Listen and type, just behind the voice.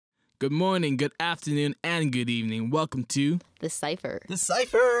Good morning, good afternoon, and good evening. Welcome to The Cypher. The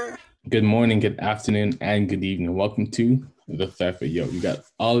Cypher. Good morning, good afternoon, and good evening. Welcome to The Cypher. Yo, we got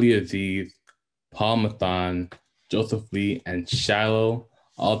OllyaWood, Paul Mathan, Joseph Lee, and Shiloh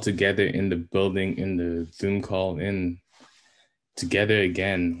all together in the building, in the Zoom call, together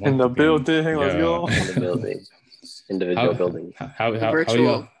again. In the building, let's go. In the building. Individual building. How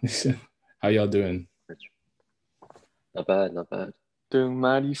Virtual. how y'all doing? Not bad. Doing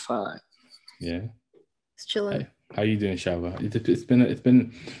mighty fine. Yeah. It's chilling. How you doing, Shiloh? It's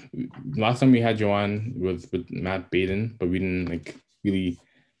been last time we had you on was with Matt Baden, but we didn't really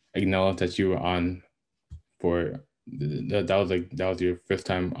acknowledge that you were on for that was your first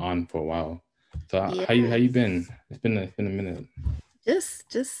time on for a while. So Yeah. how you been? It's been a minute.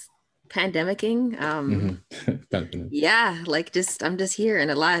 Just pandemicing. Mhm. Yeah, I'm just here and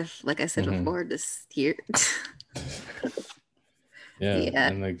alive. Like I said Mhm. before, just here. Yeah,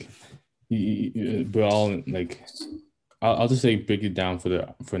 and we're all I'll just break it down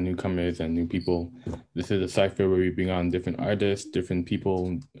for newcomers and new people. This is a Cypher where we bring on different artists, different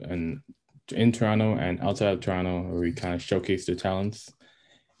people, and in Toronto and outside of Toronto, where we kind of showcase their talents.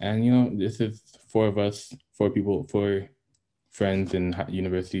 And this is four people, four friends in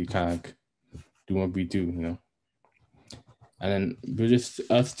university, kind of doing what we do. And then we're just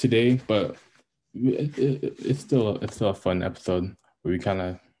us today, but it's still a fun episode where we kind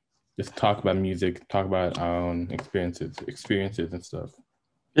of just talk about music, talk about our own experiences and stuff.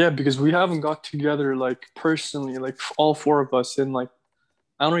 Yeah, because we haven't got together personally, all four of us in I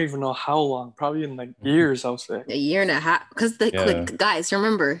don't even know how long, probably in years, I would say. A year and a half. Because guys,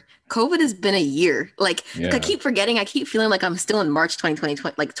 remember, COVID has been a year. I keep forgetting. I keep feeling like I'm still in March 2020,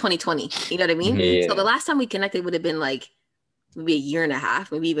 2020. You know what I mean? Yeah. So the last time we connected would have been maybe a year and a half,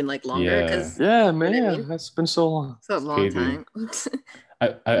 maybe even longer. Yeah, man, you know what I mean? That's been so long. So a long time.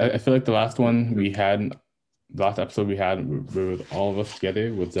 I feel like the last episode we had with all of us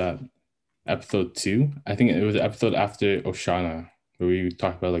together was that episode 2. I think it was the episode after Oshana, where we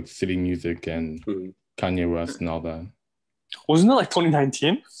talked about city music and Kanye West and all that. Wasn't it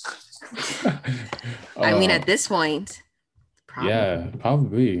 2019? I mean, at this point, probably. Yeah,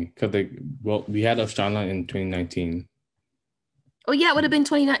 probably because we had Oshana in 2019. Oh yeah, it would have been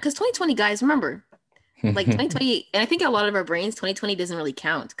 29 because 2020, guys, remember, 2020, and I think a lot of our brains, 2020 doesn't really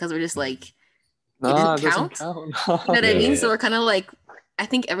count because we're just it didn't count. You know what I mean? So we're kind of I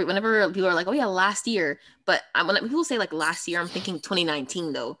think whenever people are oh yeah, last year, but when people say last year, I'm thinking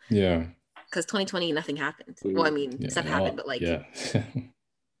 2019 though. Yeah. Because 2020, nothing happened. Well, I mean, stuff happened, but yeah.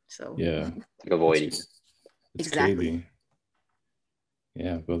 So yeah. Avoid. It's exactly. Crazy.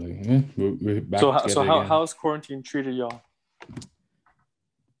 Yeah, but we're back. So how's quarantine treated y'all?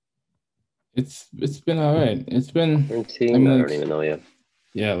 It's been all right. It's been. I don't even know yet.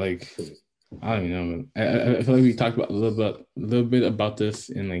 Yeah, I don't even know. I feel like we talked about a little bit about this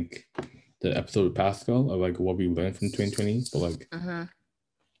in the episode with Pascal of what we learned from 2020, but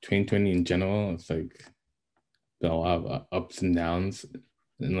 2020 in general, it's been a lot of ups and downs,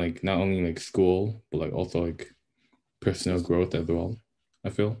 and not only school, but also personal growth as well. I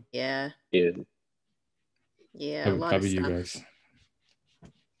feel. Yeah. Yeah. Yeah. How about you guys?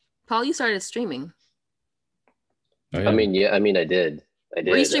 Paul, you started streaming. Oh, yeah. I mean, I did.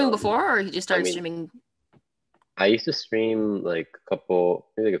 Were you streaming before, or you just started streaming? I used to stream maybe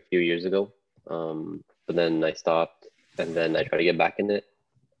a few years ago, but then I stopped, and then I tried to get back in it,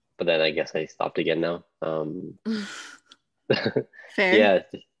 but then I guess I stopped again now. Fair.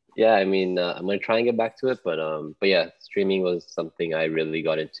 Yeah. I mean, I'm gonna try and get back to it, but yeah, streaming was something I really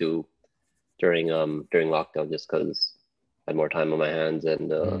got into during lockdown, just because I had more time on my hands,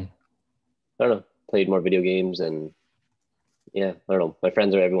 and I don't know, played more video games, and yeah, I don't know. My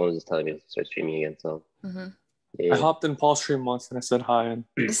friends everyone was just telling me to start streaming again. So yeah. I hopped in Paul's stream once and I said hi. And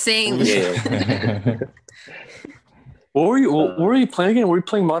same. Yeah. What were you playing again? Were you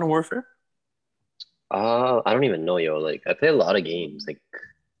playing Modern Warfare? I don't even know, yo. I play a lot of games.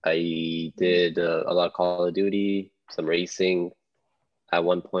 I did a lot of Call of Duty, some racing. At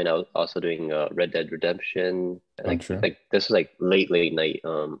one point, I was also doing Red Dead Redemption. This was late night,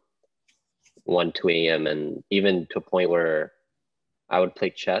 1, 2 a.m. and even to a point where I would play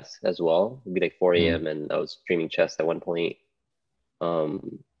chess as well. It'd be 4 a.m. and I was streaming chess at one point. A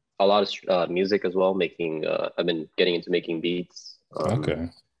lot of music as well. I've been getting into making beats. Okay.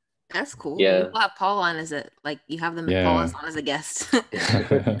 That's cool. Yeah. You'll have Paul on you have them Paul on as a guest.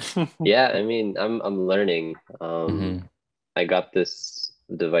 Yeah, I mean, I'm learning. I got this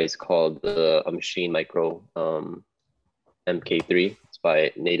device called a Machine Micro MK3. It's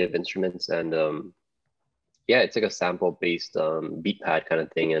by Native Instruments, and yeah, it's like a sample based beat pad kind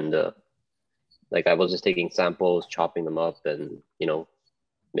of thing, and like I was just taking samples, chopping them up, and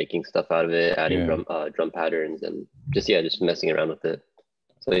making stuff out of it, adding drum patterns, and just messing around with it.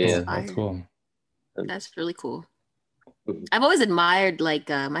 So yeah, that's cool. That's really cool. Mhm. I've always admired like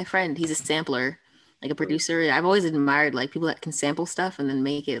my friend. He's a sampler, like a producer. I've always admired like people that can sample stuff and then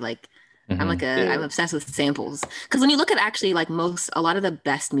make it like. I'm obsessed with samples because when you look at actually like a lot of the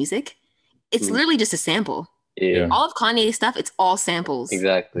best music, it's literally just a sample. Yeah. All of Kanye's stuff, it's all samples.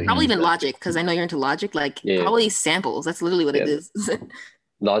 Exactly. Probably even Logic, because I know you're into Logic. Like probably samples. That's literally what it is.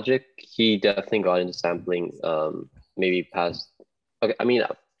 Logic, he definitely got into sampling. Maybe past. Okay, I mean,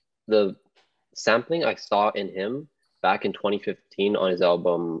 the sampling I saw in him back in 2015 on his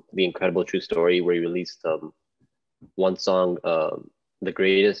album "The Incredible True Story," where he released one song, "The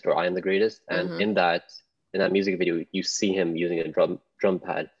Greatest" or "I Am the Greatest," and in that music video, you see him using a drum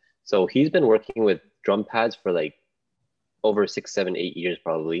pad. So he's been working with drum pads for like over 6, 7, 8 years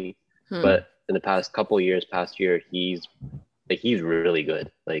probably. But in the past year, he's really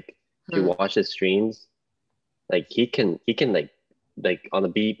good. Like if you watch his streams, like he can like on the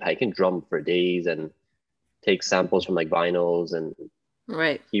beat, he can drum for days and take samples from like vinyls, and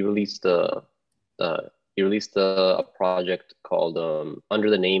he released a project called under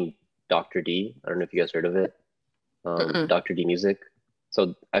the name Dr. D. I don't know if you guys heard of it. Dr. D Music.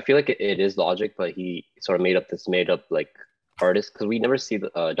 So I feel like it is Logic, but he sort of made up like artist, because we never see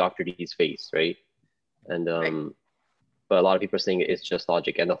the Dr. D's face, right? And but a lot of people are saying it's just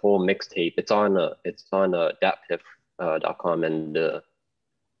Logic, and the whole mixtape it's on datpiff.com, and the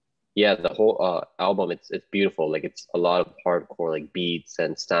whole album it's beautiful. Like it's a lot of hardcore like beats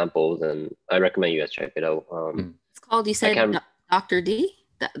and samples, and I recommend you guys check it out. It's called, you said, Dr. D,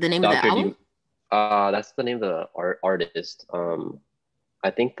 the name of the album? That's the name of the artist. I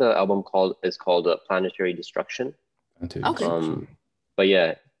think the album is called Planetary Destruction. Okay. But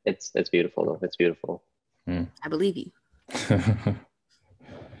yeah, it's beautiful though. It's beautiful. I believe you.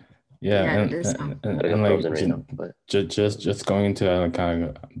 and like right now, but just going into kind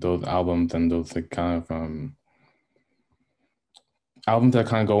of those albums and those like kind of albums that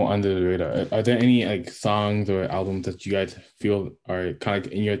kind of go under the radar. Are there any like songs or albums that you guys feel are kind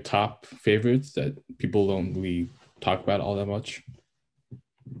of in your top favorites that people don't really talk about all that much?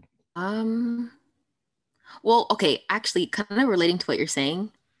 Well, okay, actually, kind of relating to what you're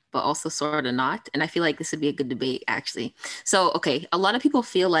saying, but also sort of not. And I feel like this would be a good debate, actually. So, okay, a lot of people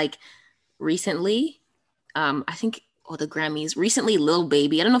feel like recently, I think, the Grammys, recently, Lil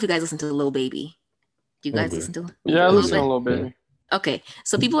Baby. I don't know if you guys listen to Lil Baby. Do you guys listen to Yeah, I listen to Lil Baby. Okay,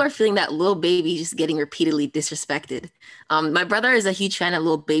 so people are feeling that Lil Baby just getting repeatedly disrespected. My brother is a huge fan of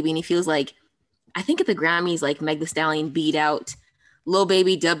Lil Baby, and he feels like, I think at the Grammys, like Meg Thee Stallion beat out Lil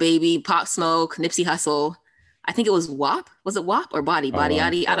Baby, Dub Baby, Pop Smoke, Nipsey Hussle. I think it was WAP. Was it WAP or Body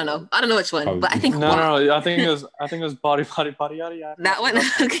Yaddy? I don't know. I don't know which one, but I think WAP. No. I think it was Body Yaddy. That one.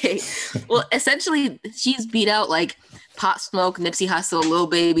 Okay. Well, essentially, she's beat out like Pop Smoke, Nipsey Hussle, Lil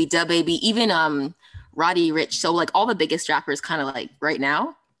Baby, Dub Baby, even Roddy Ricch. So like all the biggest rappers, kind of like right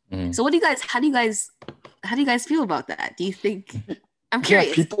now. So what do you guys? How do you guys feel about that? Do you think? I'm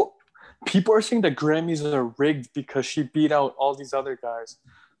curious. Yeah, people are saying the Grammys are rigged because she beat out all these other guys.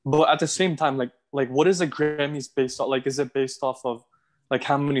 But at the same time, like what is the Grammys based on? Like, is it based off of like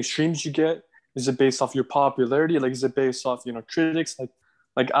how many streams you get? Is it based off your popularity? Like, is it based off, critics?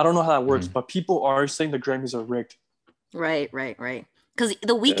 Like I don't know how that works, but people are saying the Grammys are rigged. Right. Because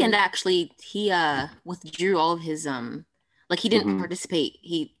The Weeknd actually, he withdrew all of his like he didn't participate.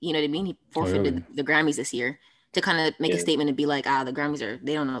 He, you know what I mean? He forfeited the Grammys this year to kind of make a statement and be like, the Grammys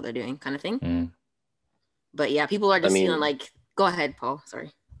they don't know what they're doing, kind of thing. But yeah, people are just feeling like, go ahead, Paul.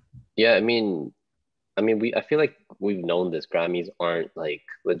 Sorry. Yeah, I mean, I feel like we've known this. Grammys aren't like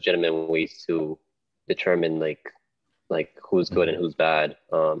legitimate ways to determine like who's good and who's bad.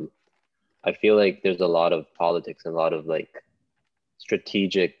 I feel like there's a lot of politics and a lot of like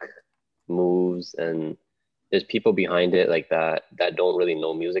strategic moves, and there's people behind it like that don't really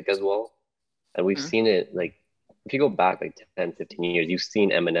know music as well. And we've seen it, like if you go back like 10, 15 years, you've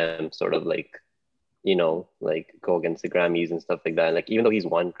seen Eminem sort of like, like go against the Grammys and stuff like that. Like even though he's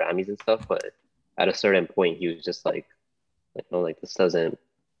won Grammys and stuff, but at a certain point he was just like this doesn't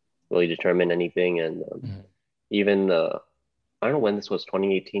really determine anything. And even I don't know when this was,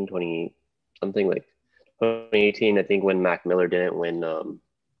 2018, 20 something, like 2018, I think, when Mac Miller didn't win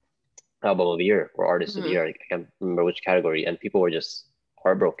album of the year or artist of the year. I can't remember which category, and people were just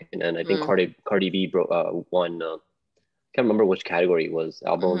heartbroken. And I think Cardi B won. Can't remember which category it was,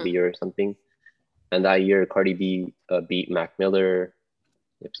 album of the year or something. And that year, Cardi B beat Mac Miller,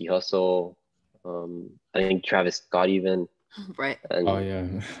 Nipsey Hussle, I think Travis Scott even. Right. And Oh yeah.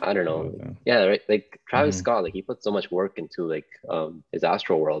 I don't know. Yeah, right. Like Travis Scott, like he put so much work into like his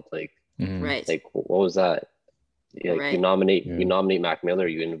Astro World. Like Right. like what was that? Like Right. you nominate Mac Miller,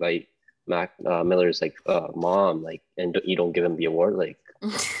 you invite Mac Miller's like mom, like, and you don't give him the award. Like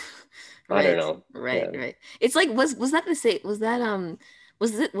I don't know. Right. It's like was that the same? Was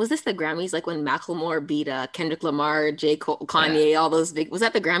this the Grammys like when Macklemore beat Kendrick Lamar, J. Cole, Kanye, all those big? Was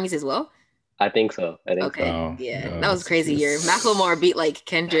that the Grammys as well? I think so. Okay. So. Oh, Yeah, that was a crazy year. Macklemore beat like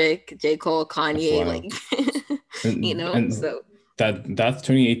Kendrick, J. Cole, Kanye, like you know. And so that's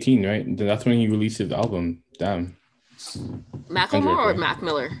 2018, right? That's when he released his album. Damn. Macklemore Kendrick, or right? Mac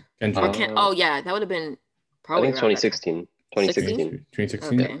Miller? Kendrick. Oh yeah, that would have been probably I think 2016.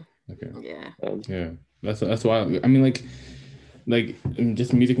 2016. Okay. Yeah. Yeah. That's why. I mean, like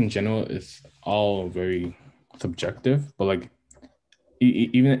just music in general is all very subjective, but like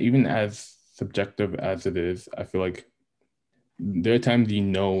even as subjective as it is, I feel like there are times you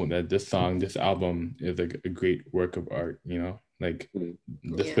know that this album is like a great work of art, you know, like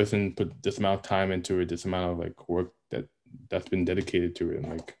this person put this amount of time into it, this amount of like work that's been dedicated to it, and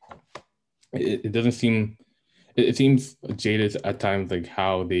like it doesn't seem, it seems jaded at times, like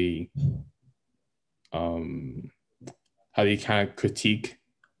how they kind of critique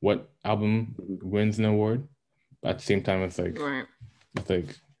what album wins an award, but at the same time it's like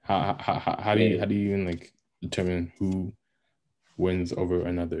how do you even like determine who wins over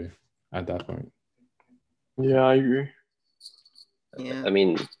another at that point? Yeah, I agree. Yeah. I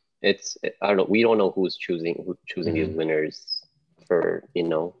mean, I don't know. We don't know who's choosing these winners for, you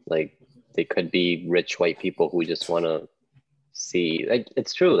know, like they could be rich white people who just want to see, like,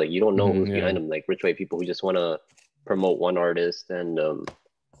 it's true. Like you don't know who's behind them, like rich white people who just want to promote one artist and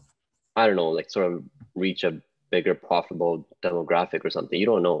I don't know, like sort of reach a bigger profitable demographic or something. You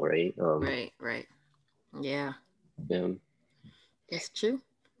don't know, right? Right. Yeah. Yeah. It's true.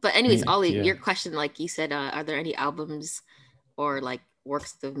 But anyways, Ollie, your question, like you said, are there any albums or like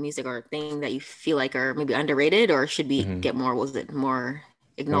works of music or thing that you feel like are maybe underrated or should be get more, more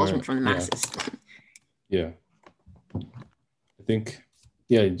acknowledgement from the masses? Yeah. I think,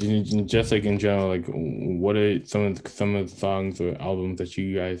 just like in general, like what are some of the songs or albums that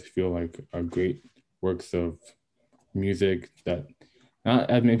you guys feel like are great works of music that not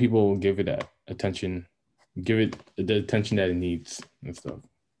as many people give it the attention that it needs and stuff?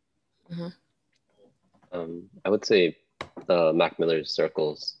 I would say Mac Miller's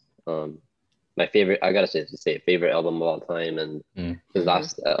Circles. My favorite, I gotta say favorite album of all time, and his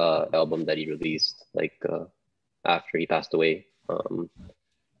last album that he released like after he passed away.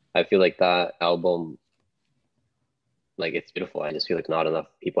 I feel like that album, like it's beautiful. I just feel like not enough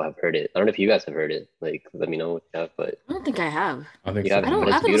people have heard it. I don't know if you guys have heard it. Like, let me know if you have, but I don't think I have. I think so.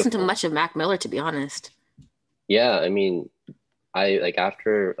 I haven't listened to much of Mac Miller, to be honest. Yeah, I mean, I like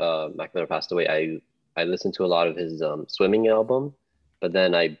after Mac Miller passed away, I listened to a lot of his swimming album, but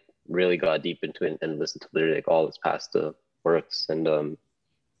then I really got deep into it and listened to literally like all his past works, and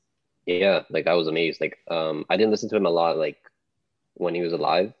yeah, like I was amazed. Like I didn't listen to him a lot like when he was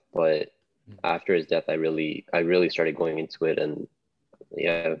alive, but after his death, I really started going into it, and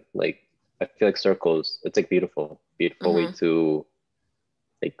yeah, like I feel like Circles, it's like beautiful way to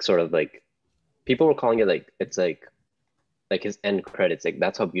like sort of like people were calling it like it's like his end credits, like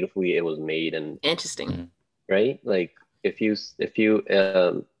that's how beautifully it was made. And interesting, right? Like if you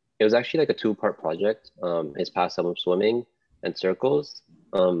it was actually like a 2-part project, his past album Swimming and Circles.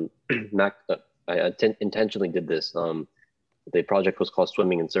 Mac I intentionally did this. The project was called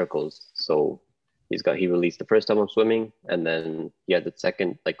Swimming in Circles, so he released the first album Swimming, and then he had the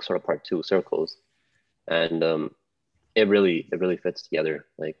second like sort of part 2 Circles, and it really fits together.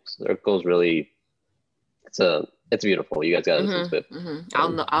 Like Circles really, it's beautiful. You guys gotta listen to it.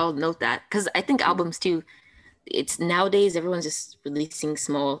 I'll note that, because I think albums too, it's nowadays everyone's just releasing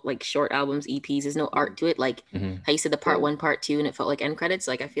small like short albums, EPs. There's no art to it, like how you said the part 1, part 2, and it felt like end credits.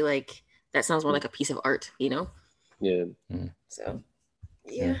 Like I feel like that sounds more like a piece of art, you know? Yeah. So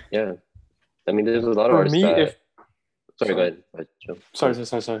yeah. I mean, there's a lot of artists that... Sorry, go ahead. Sorry,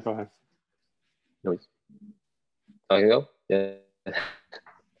 go ahead. No. I can go? Yeah.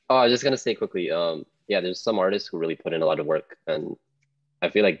 Oh, I was just gonna say quickly, there's some artists who really put in a lot of work, and I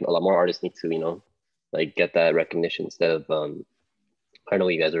feel like a lot more artists need to, you know, like get that recognition instead of I know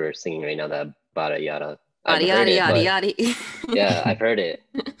you guys are singing right now, that Bada Yada. Yada. Yeah, I've heard it.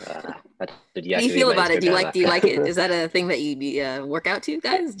 How do you feel about it? Do you like it? Is that a thing that you work out to,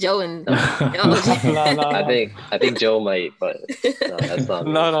 guys? Joe and No. I think Joe might, but no, that's not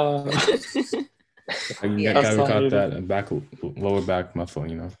me. No. You gotta cut that lower back muscle,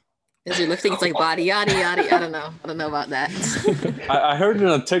 you know. As you're lifting, it's like body, yada, yada. I don't know. I don't know about that. I heard it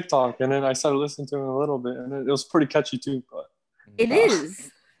on TikTok, and then I started listening to it a little bit, and it was pretty catchy too. But it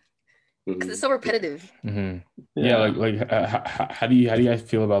is because it's so repetitive. Mm-hmm. Yeah, how do you guys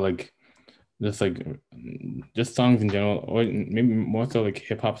feel about like just songs in general, or maybe more so like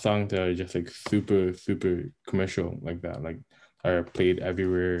hip hop songs that are just like super commercial like that, like are played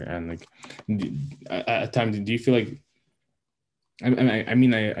everywhere, and like at times do you feel like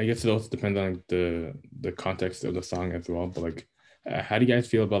I guess it also depends on like the context of the song as well, but like how do you guys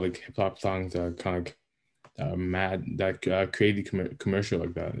feel about like hip hop songs that are kind of like mad, that crazy commercial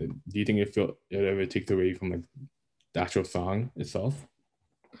like that? Do you think it ever takes away from like the actual song itself?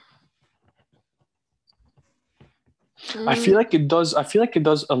 I feel like it does. I feel like it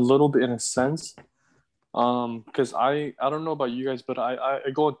does a little bit in a sense, because I don't know about you guys, but I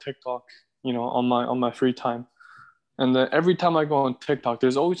go on TikTok, on my free time, and then every time I go on TikTok,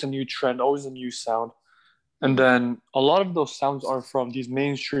 there's always a new trend, always a new sound, and then a lot of those sounds are from these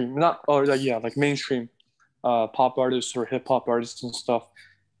mainstream, like mainstream, pop artists or hip hop artists and stuff,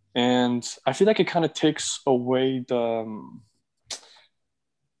 and I feel like it kind of takes away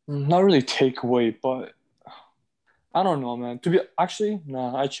not really take away, but I don't know, man. I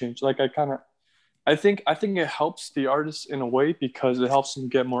changed. Like I think it helps the artist in a way because it helps them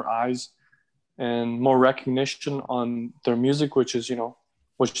get more eyes and more recognition on their music, which is,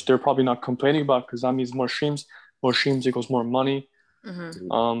 which they're probably not complaining about because that means more streams equals more money.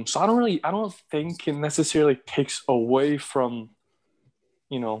 Mm-hmm. So I don't think it necessarily takes away from,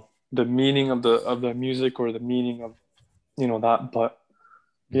 the meaning of the music or the meaning of, that. But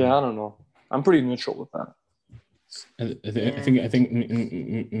yeah, I don't know. I'm pretty neutral with that. I think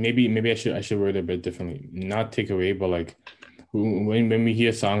maybe I should word it a bit differently. Not take away, but like when we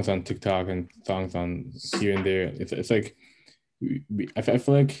hear songs on TikTok and songs on here and there, it's like I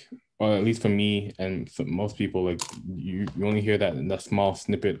feel like, or at least for me and for most people, like you only hear that small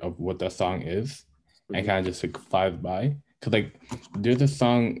snippet of what that song is, and kind of just like flies by. Cause like there's a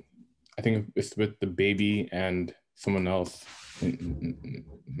song, I think it's with the baby and someone else. Let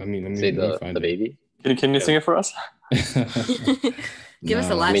me say let me find the baby. Can you sing it for us? Give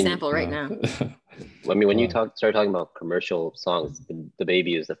us a live sample right now. I mean, when you start talking about commercial songs, the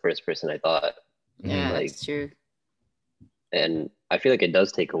baby is the first person I thought. Yeah, that's true. And I feel like it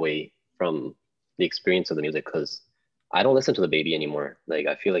does take away from the experience of the music because I don't listen to the baby anymore. Like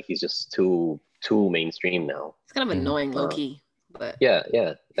I feel like he's just too mainstream now. It's kind of annoying, low key. But yeah.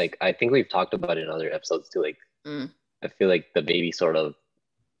 Like I think we've talked about it in other episodes too. Like I feel like the baby sort of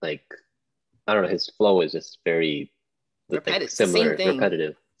like, I don't know, his flow is just very similar,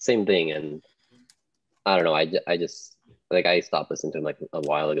 repetitive, same thing. And I don't know, I just like I stopped listening to him like a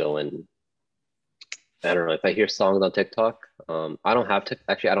while ago, and I don't know if I hear songs on TikTok. I don't have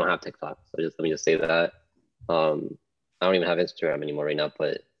TikTok, so let me just say that. I don't even have Instagram anymore right now,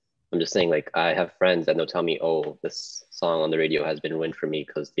 but I'm just saying like I have friends that they'll tell me, oh, this song on the radio has been ruined for me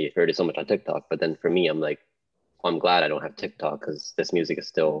because they heard it so much on TikTok. But then for me, I'm like, I'm glad I don't have TikTok because this music is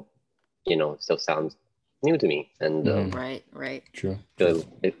still, still sounds new to me. And right. True. I feel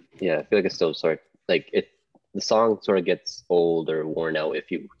like it's still sort of like the song sort of gets old or worn out if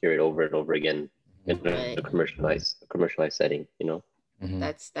you hear it over and over again in a commercialized setting,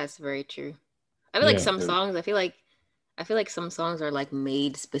 That's very true. I feel like some songs, I feel like some songs are like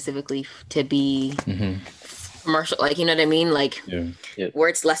made specifically to be commercial, like, you know what I mean? Like where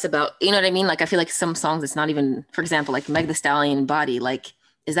it's less about, you know what I mean? Like I feel like some songs it's not even, for example, like Meg Thee Stallion Body, like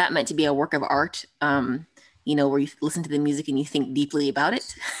is that meant to be a work of art? Where you listen to the music and you think deeply about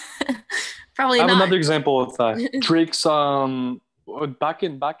it? Probably not. I have another example of that. Drake's back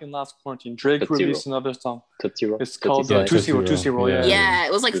in last quarantine, Drake released another song. It's called Tootsie Roll. Yeah,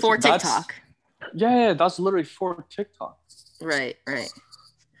 it was like for TikTok. Yeah, that's literally for TikTok. Right.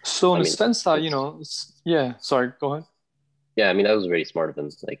 So in a sense that, sorry, go ahead. Yeah, I mean, that was very smart of him.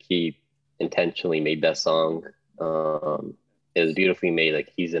 Like he intentionally made that song. It was beautifully made.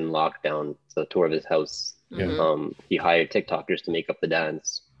 Like he's in lockdown. It's a tour of his house. He hired TikTokers to make up the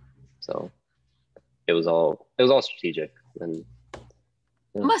dance. So it was all strategic. And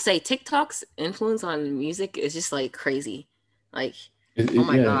I must say TikTok's influence on music is just like crazy. Like oh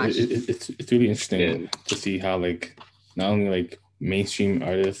my gosh. It's really interesting to see how like not only like mainstream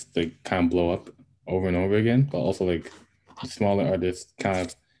artists like kind of blow up over and over again, but also like smaller artists kind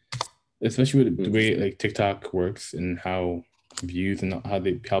of, especially with the way like TikTok works and how views and how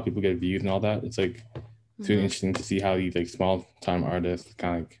people get views and all that. It's like it's really interesting to see how these like small time artists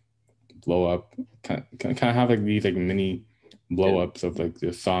kind of like blow up, kind of have like these like mini blow ups of like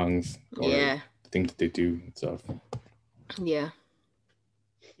their songs or things that they do and stuff. Yeah.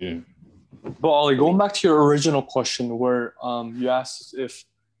 Yeah. But Ollie, going back to your original question where you asked if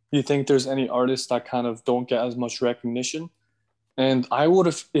you think there's any artists that kind of don't get as much recognition. And if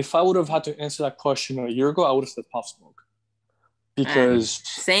I would have had to answer that question a year ago, I would have said Pop Smoke. Because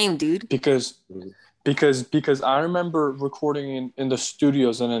same dude. Because I remember recording in the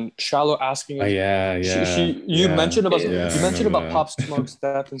studios and then Shallow asking you mentioned about Pop Smoke's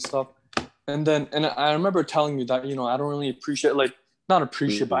death and stuff. And I remember telling you that, I don't really appreciate, like, not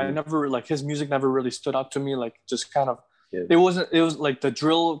appreciate, but I never, like, his music never really stood out to me. Like, just kind of, it was like the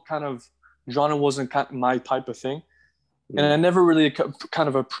drill kind of genre wasn't kind of my type of thing. And I never really kind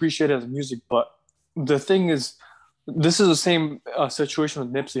of appreciated his music. But the thing is, this is the same situation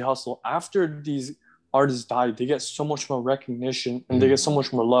with Nipsey Hussle. After these artists died, they get so much more recognition and they get so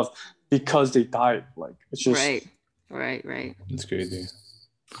much more love because they died. Like, it's just... Right. It's crazy.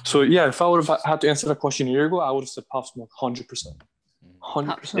 So, yeah, if I would have had to answer that question a year ago, I would have said Pop Smoke 100%. 100%.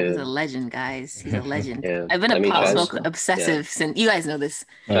 Pop Smoke is a legend, guys. He's a legend. Yeah. I've been a Pop Smoke obsessive since... You guys know this.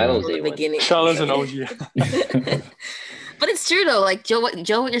 From the beginning. Shallow's an OG. But it's true though, like Joe, what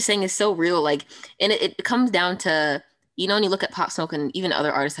you're saying is so real. Like, and it comes down to, when you look at Pop Smoke and even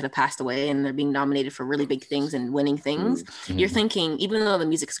other artists that have passed away and they're being nominated for really big things and winning things, you're thinking, even though the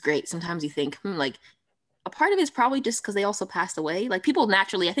music's great, sometimes you think, like, a part of it is probably just because they also passed away. Like, people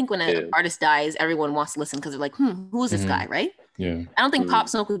naturally, I think when an artist dies, everyone wants to listen because they're like, who is this guy, right? Yeah. I don't think Pop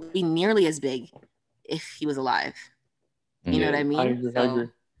Smoke would be nearly as big if he was alive. You know what I mean? I agree.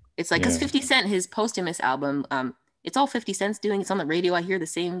 It's like, because 50 Cent, his posthumous album, it's all 50 Cent's doing. It's on the radio. I hear the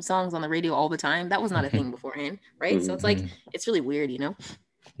same songs on the radio all the time. That was not a thing beforehand, right? So it's like, it's really weird,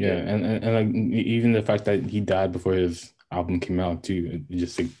 Yeah, and like even the fact that he died before his album came out too, it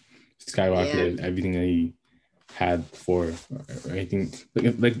just like skyrocketed everything that he had before. Or anything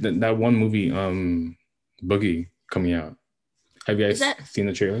like that one movie, Boogie, coming out. Have you guys seen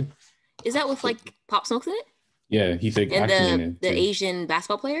the trailer? Is that with like Pop Smoke's in it? Yeah, he's like acting in it. The Asian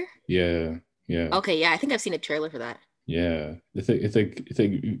basketball player? Yeah. Okay, yeah, I think I've seen a trailer for that. Yeah, it's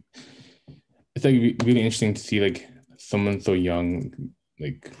really interesting to see like someone so young,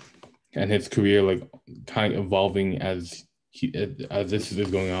 like, and his career like kind of evolving as this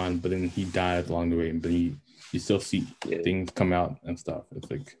is going on, but then he died along the way, but you still see things come out and stuff. It's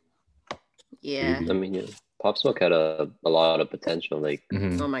like crazy. I mean, Pop Smoke had a lot of potential. Like,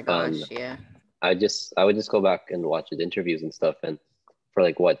 oh my gosh, I would just go back and watch his interviews and stuff, and for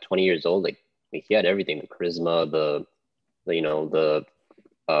like 20 years old, like he had everything: the charisma, the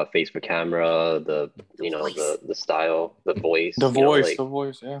face for camera, the style, the voice, the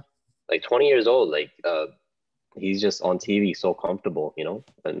voice, yeah. Like 20 years old, like he's just on TV so comfortable,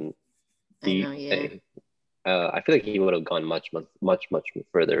 and I feel like he would have gone much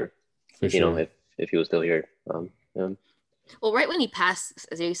further, for sure. If he was still here. Well, right when he passed,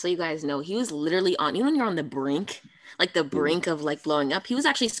 so you guys know, he was literally on, when you're on the brink, like the brink of like blowing up, he was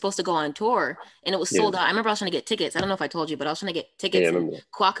actually supposed to go on tour and it was sold out. I remember I was trying to get tickets. I don't know if I told you, but I was trying to get tickets. And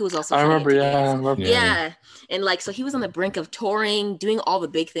Kwaku was also trying to get tickets. Yeah. And like, so he was on the brink of touring, doing all the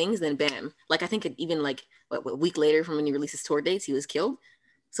big things. Then bam, like I think even like a week later from when he released his tour dates, he was killed.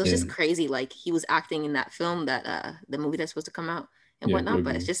 So it's just crazy. Like he was acting in that film that the movie that's supposed to come out and whatnot,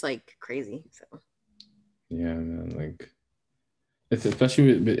 but it's just like crazy. So yeah, man, like it's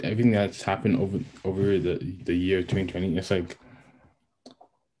especially with everything that's happened over the year 2020. It's like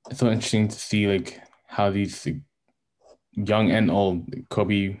it's so interesting to see like how these like, young and old,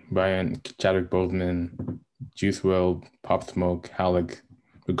 Kobe Bryant, Chadwick Boseman, Juice WRLD, Pop Smoke, how like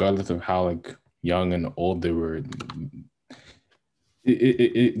regardless of how like young and old they were,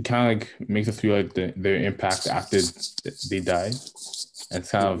 it kind of like makes us feel like their impact after they died. And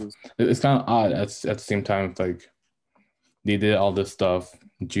it's kind of odd at the same time. It's like they did all this stuff: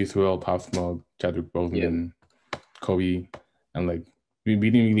 Juice WRLD, Pop Smoke, Chadwick Boseman, Kobe, and like we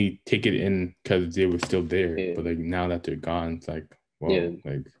didn't really take it in because they were still there. Yeah. But like now that they're gone, it's like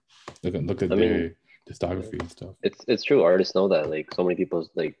like look at their discography and stuff. It's true. Artists know that. Like so many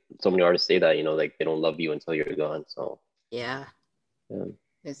artists say that like they don't love you until you're gone. So yeah.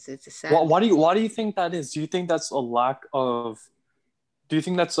 It's a sad. Why do you think that is? Do you think that's a lack of? Do you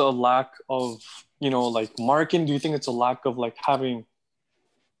think that's a lack of like marketing? Do you think it's a lack of like having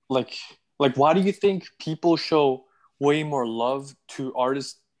like why do you think people show way more love to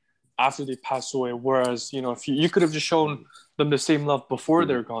artists after they pass away, whereas if you could have just shown them the same love before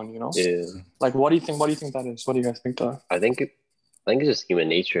they're gone, Yeah. Like what do you think that is? What do you guys think that? I think it's just human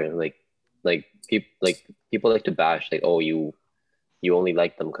nature. Like people like to bash like, oh, you only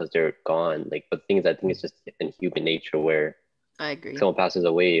like them because they're gone. Like, but the thing is, I think it's just in human nature where I agree. Someone passes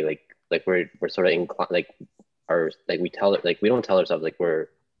away, like we're sort of inclined, like we don't tell ourselves like we're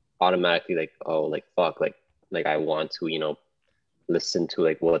automatically like, oh, like fuck, like I want to, you know, listen to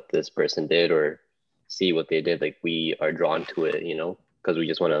like what this person did or see what they did. Like we are drawn to it, you know, because we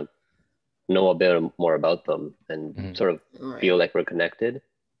just want to know a bit more about them and sort of feel like we're connected.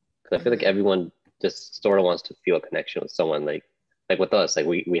 Because I feel like everyone just sort of wants to feel a connection with someone, like with us. Like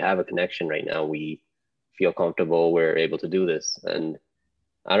we have a connection right now. We feel comfortable. We're able to do this, and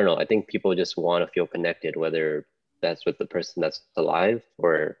I don't know. I think people just want to feel connected, whether that's with the person that's alive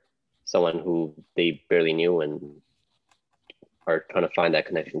or someone who they barely knew and are trying to find that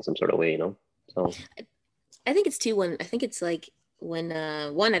connection some sort of way, you know? So I think it's too when I think it's like when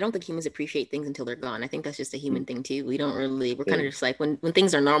one, I don't think humans appreciate things until they're gone. I think that's just a human thing too. We don't really, we're kind of just like when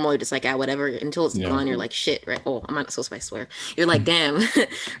things are normal, you're just like, ah, whatever, until it's gone, you're like, shit, right? Oh, I'm not supposed to swear. You're like, damn,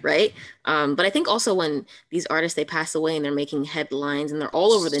 right? But I think also when these artists, they pass away and they're making headlines and they're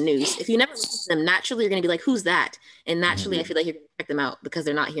all over the news, if you never listen to them, naturally you're gonna be like, who's that? And naturally I feel like you're gonna check them out because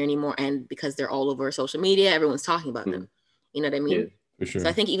they're not here anymore and because they're all over social media, everyone's talking about them. You know what I mean? Yeah, for sure. So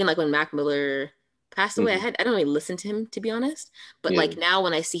I think even like when Mac Miller passed away, I don't really listen to him, to be honest. But like now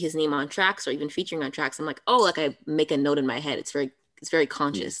when I see his name on tracks or even featuring on tracks, I'm like, oh, like I make a note in my head. It's very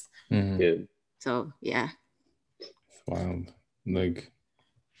conscious. So yeah. It's wild. Like,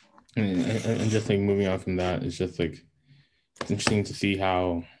 and just like moving on from that, it's just like it's interesting to see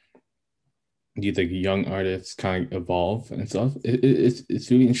how these like young artists kind of evolve and stuff.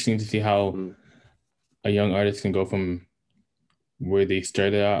 It's really interesting to see how a young artist can go from where they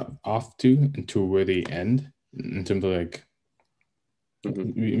started out off to and to where they end in terms of like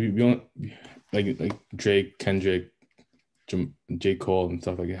we don't like Drake, Kendrick, J. Cole and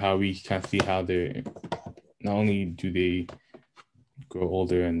stuff, like how we kind of see how they not only do they grow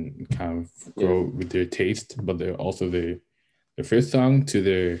older and kind of grow with their taste, but they're also their first song to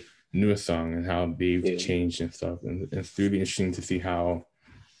their newest song and how they've changed and stuff. And it's really interesting to see how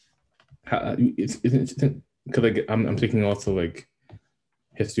it's because like I'm thinking also like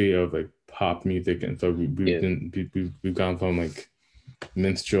history of like pop music, and so we've gone from like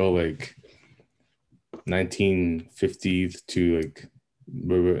minstrel like 1950s to like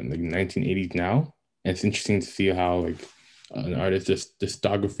we're in like 1980s now, and it's interesting to see how like an artist's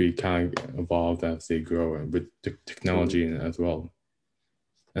discography kind of evolved as they grow and with the technology as well.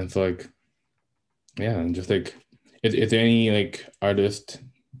 And so like and just like is there any like artist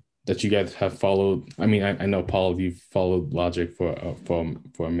that you guys have followed? I mean, I know Paul, you've followed Logic for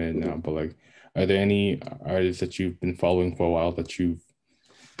a minute now, but like, are there any artists that you've been following for a while that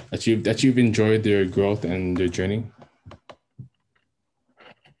you've enjoyed their growth and their journey?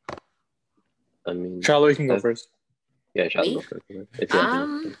 I mean, Shallow, you can go first. Yeah, Shallow, go first.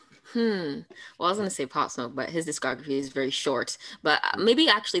 Well, I was gonna say Pop Smoke, but his discography is very short. But maybe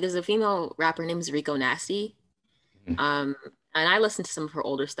actually, there's a female rapper named Rico Nasty. And I listened to some of her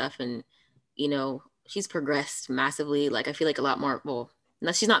older stuff, and you know, she's progressed massively. Like I feel like a lot more. Well,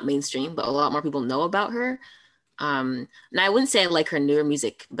 no, she's not mainstream, but a lot more people know about her. And I wouldn't say I like her newer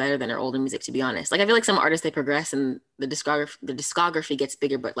music better than her older music, to be honest. Like I feel like some artists, they progress and the discography gets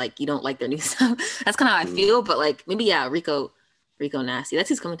bigger, but like you don't like their new stuff. That's kind of how I feel. But like maybe Rico Nasty. That's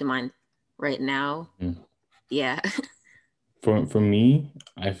who's coming to mind right now. Yeah. For me,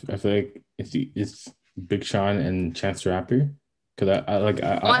 I feel like it's Big Sean and Chance the Rapper. Because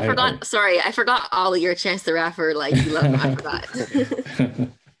I forgot. Sorry, I forgot all of your Chance the Rapper. Like you love him. I forgot.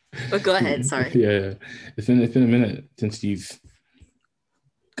 But go ahead. Sorry. Yeah, it's been a minute since he's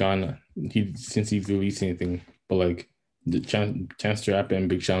gone. Since he's released anything. But like the Chance the Rapper and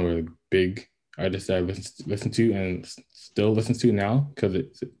Big Sean were like big artists that I listen to and still listen to now, because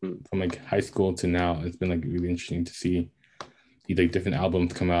it's from like high school to now. It's been like really interesting to see these like different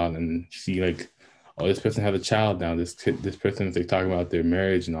albums come out and see like, oh, this person had a child now. This person's like talking about their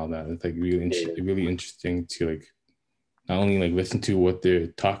marriage and all that. It's like really interesting to like not only like listen to what they're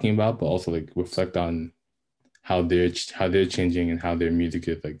talking about, but also like reflect on how they're changing and how their music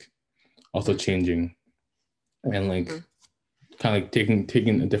is like also changing, and like kind of like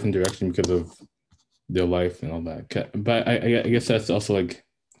taking a different direction because of their life and all that. But I guess that's also like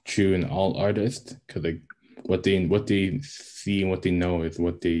true in all artists, because like what they see and what they know is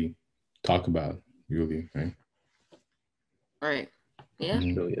what they talk about, really, right? Right. Yeah.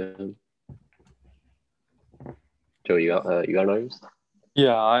 Joe, you got an artist?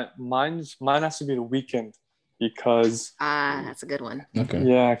 Yeah, mine has to be The Weeknd, because that's a good one. Okay.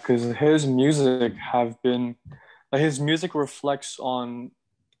 Yeah, because his music reflects on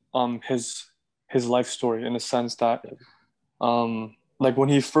his life story, in a sense that like when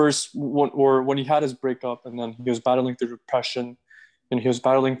he had his breakup, and then he was battling through depression, and he was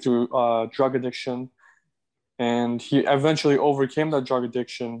battling through drug addiction, and he eventually overcame that drug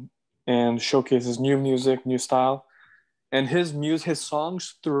addiction and showcases new music, new style. And his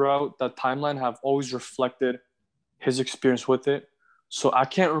songs throughout that timeline have always reflected his experience with it. So I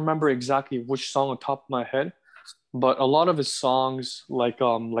can't remember exactly which song on top of my head, but a lot of his songs, like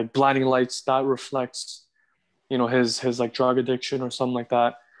Blinding Lights, that reflects, his like drug addiction or something like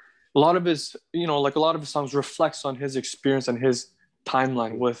that. A lot of his, a lot of his songs reflects on his experience and his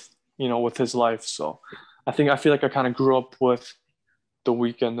timeline with his life. So I feel like I kind of grew up with The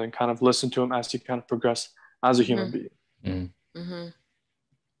Weeknd and kind of listened to him as he kind of progressed as a human being. Mm-hmm.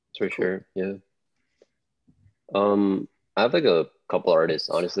 For sure, yeah. I have like a couple artists,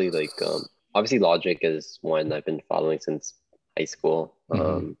 honestly. Like, obviously, Logic is one I've been following since high school.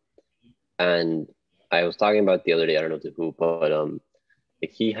 And I was talking about the other day, I don't know to who, but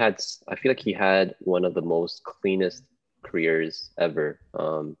like I feel like he had one of the most cleanest careers ever.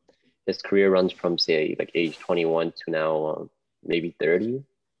 His career runs from say like age 21 to now maybe 30,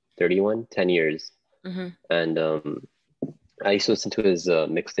 31, 10 years. And I used to listen to his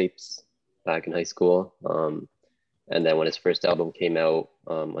mixtapes back in high school. And then when his first album came out,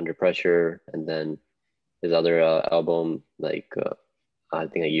 Under Pressure, and then his other album, like I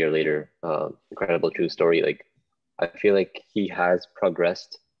think a year later, Incredible True Story, like I feel like he has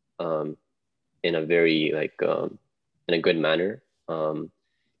progressed in a very like in a good manner.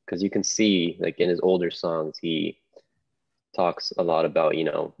 Because you can see like in his older songs, he talks a lot about,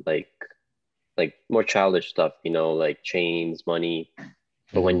 like more childish stuff, like chains, money.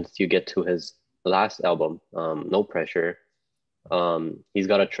 But when you get to his last album, No Pressure, he's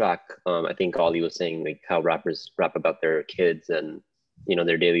got a track. I think Ollie was saying like how rappers rap about their kids and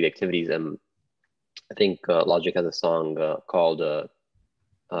their daily activities. And I think Logic has a song called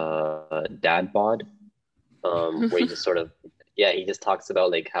Dad Bod, where he just sort of he just talks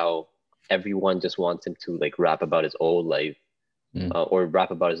about like how everyone just wants him to like rap about his old life. Or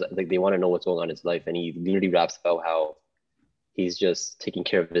rap about his, like they want to know what's going on in his life, and he literally raps about how he's just taking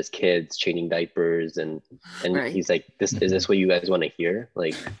care of his kids, changing diapers, and right. He's like, is this what you guys want to hear?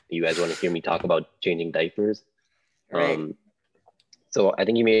 Like, you guys want to hear me talk about changing diapers? Right. So I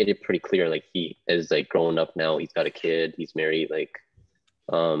think he made it pretty clear, like he is like grown up now. He's got a kid. He's married. Like,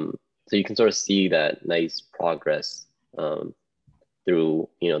 so you can sort of see that nice progress through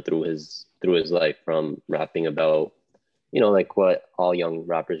his life, from rapping about like what all young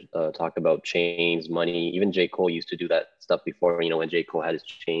rappers talk about, chains, money. Even J. Cole used to do that stuff before, when J. Cole had his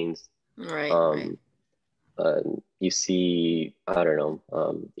chains. Right. You see, I don't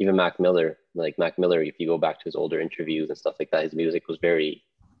know, even Mac Miller. Like Mac Miller, if you go back to his older interviews and stuff like that, his music was very,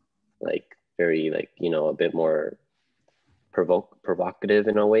 a bit more provocative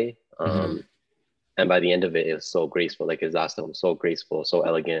in a way. And by the end of it, it was so graceful. Like his last album was so graceful, so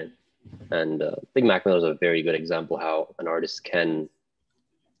elegant. And I think Mac Miller is a very good example how an artist can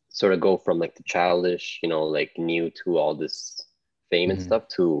sort of go from like the childish, like new to all this fame and stuff,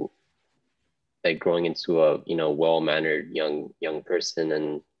 to like growing into a well-mannered young person.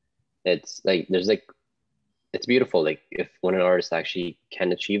 And it's like it's beautiful, like if when an artist actually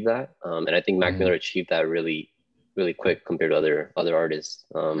can achieve that. And I think Mac Miller achieved that really, really quick compared to other artists.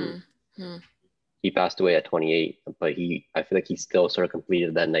 He passed away at 28, but I feel like he still sort of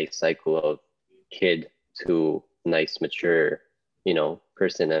completed that nice cycle of kid to nice, mature,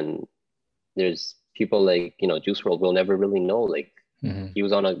 person. And there's people like, Juice WRLD will never really know, like he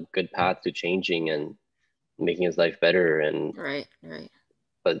was on a good path to changing and making his life better. And right.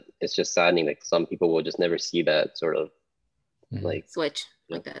 But it's just saddening, like some people will just never see that sort of like switch,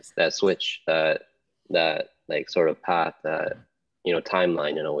 like that switch, that like sort of path, that,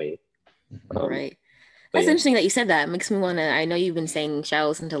 timeline in a way. Right. That's interesting that you said that. It makes me want to, I know you've been saying shout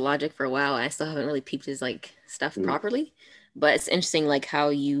listen to Logic for a while. I still haven't really peeped his like stuff properly, but it's interesting like how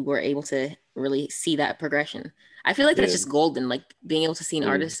you were able to really see that progression. I feel like that's just golden, like being able to see an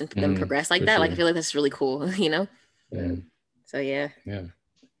artist and them progress like that. Sure. Like I feel like that's really cool, So yeah.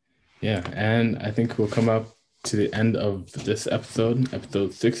 And I think we'll come up to the end of this episode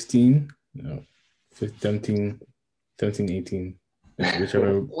 16, 17, 18.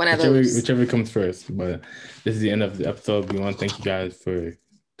 Whichever comes first. But this is the end of the episode. We want to thank you guys for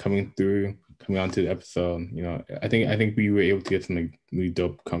coming on to the episode. I think we were able to get some like really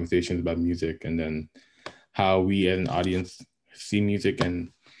dope conversations about music, and then how we as an audience see music.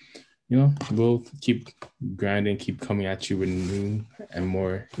 And we'll keep grinding, keep coming at you with new and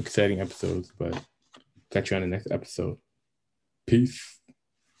more exciting episodes. But catch you on the next episode. Peace.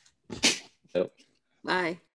 Bye.